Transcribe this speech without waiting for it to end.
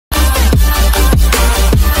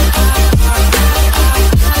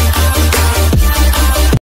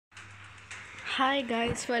Hi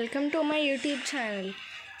guys, welcome to my YouTube channel.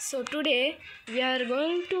 So today we are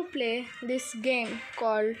going to play this game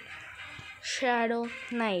called Shadow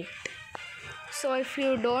Knight. So if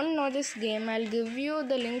you don't know this game, I'll give you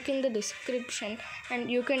the link in the description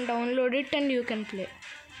and you can download it and you can play.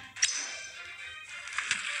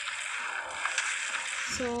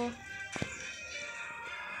 So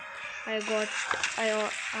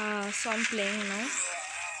so I'm playing now.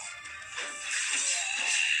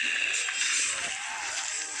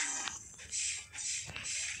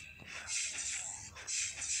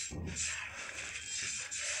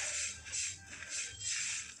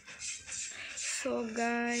 So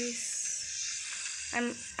guys,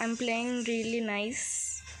 I'm playing really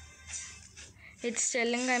nice. It's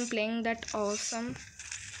telling I'm playing that awesome.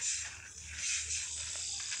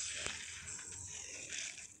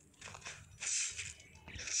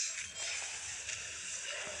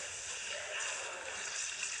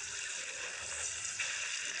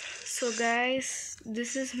 So guys,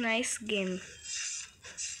 this is nice game.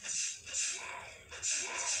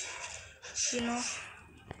 You know.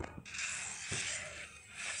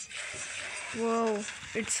 Wow,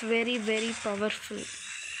 it's very powerful.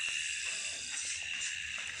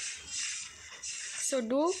 So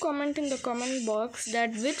do comment in the comment box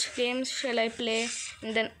that which games shall I play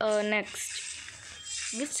in the next.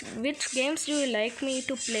 Which games do you like me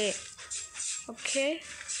to play? Okay.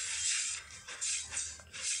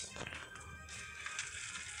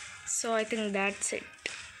 So I think that's it.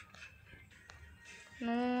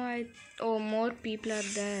 No, more people are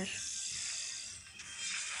there.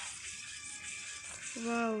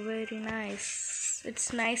 Wow, very nice.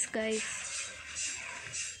 It's nice, guys.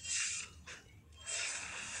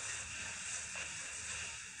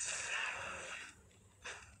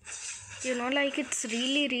 You know, like it's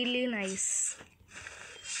really nice.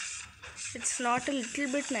 It's not a little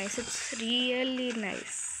bit nice, it's really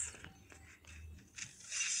nice.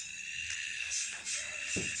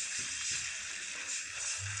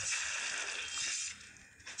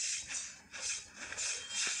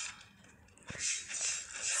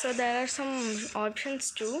 So there are some options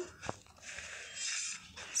too.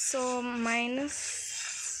 So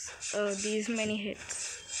minus these many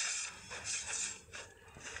hits.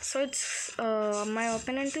 So it's my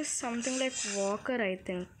opponent is something like Walker, I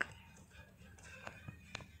think.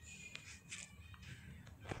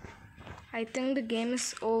 I think the game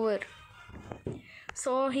is over.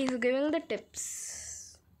 So he's giving the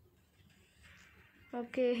tips.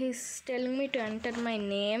 Okay, he's telling me to enter my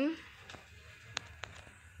name.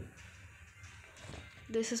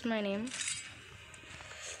 This is my name.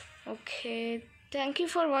 Okay, thank you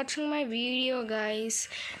for watching my video, guys.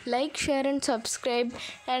 Like, share and subscribe,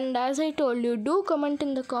 and as I told you, do comment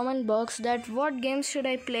in the comment box that what games should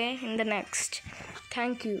I play in the next.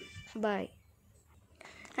 Thank you. Bye.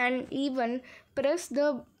 And even press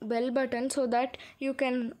the bell button so that you'll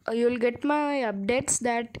get my updates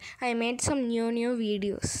that I made some new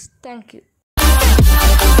videos. Thank you.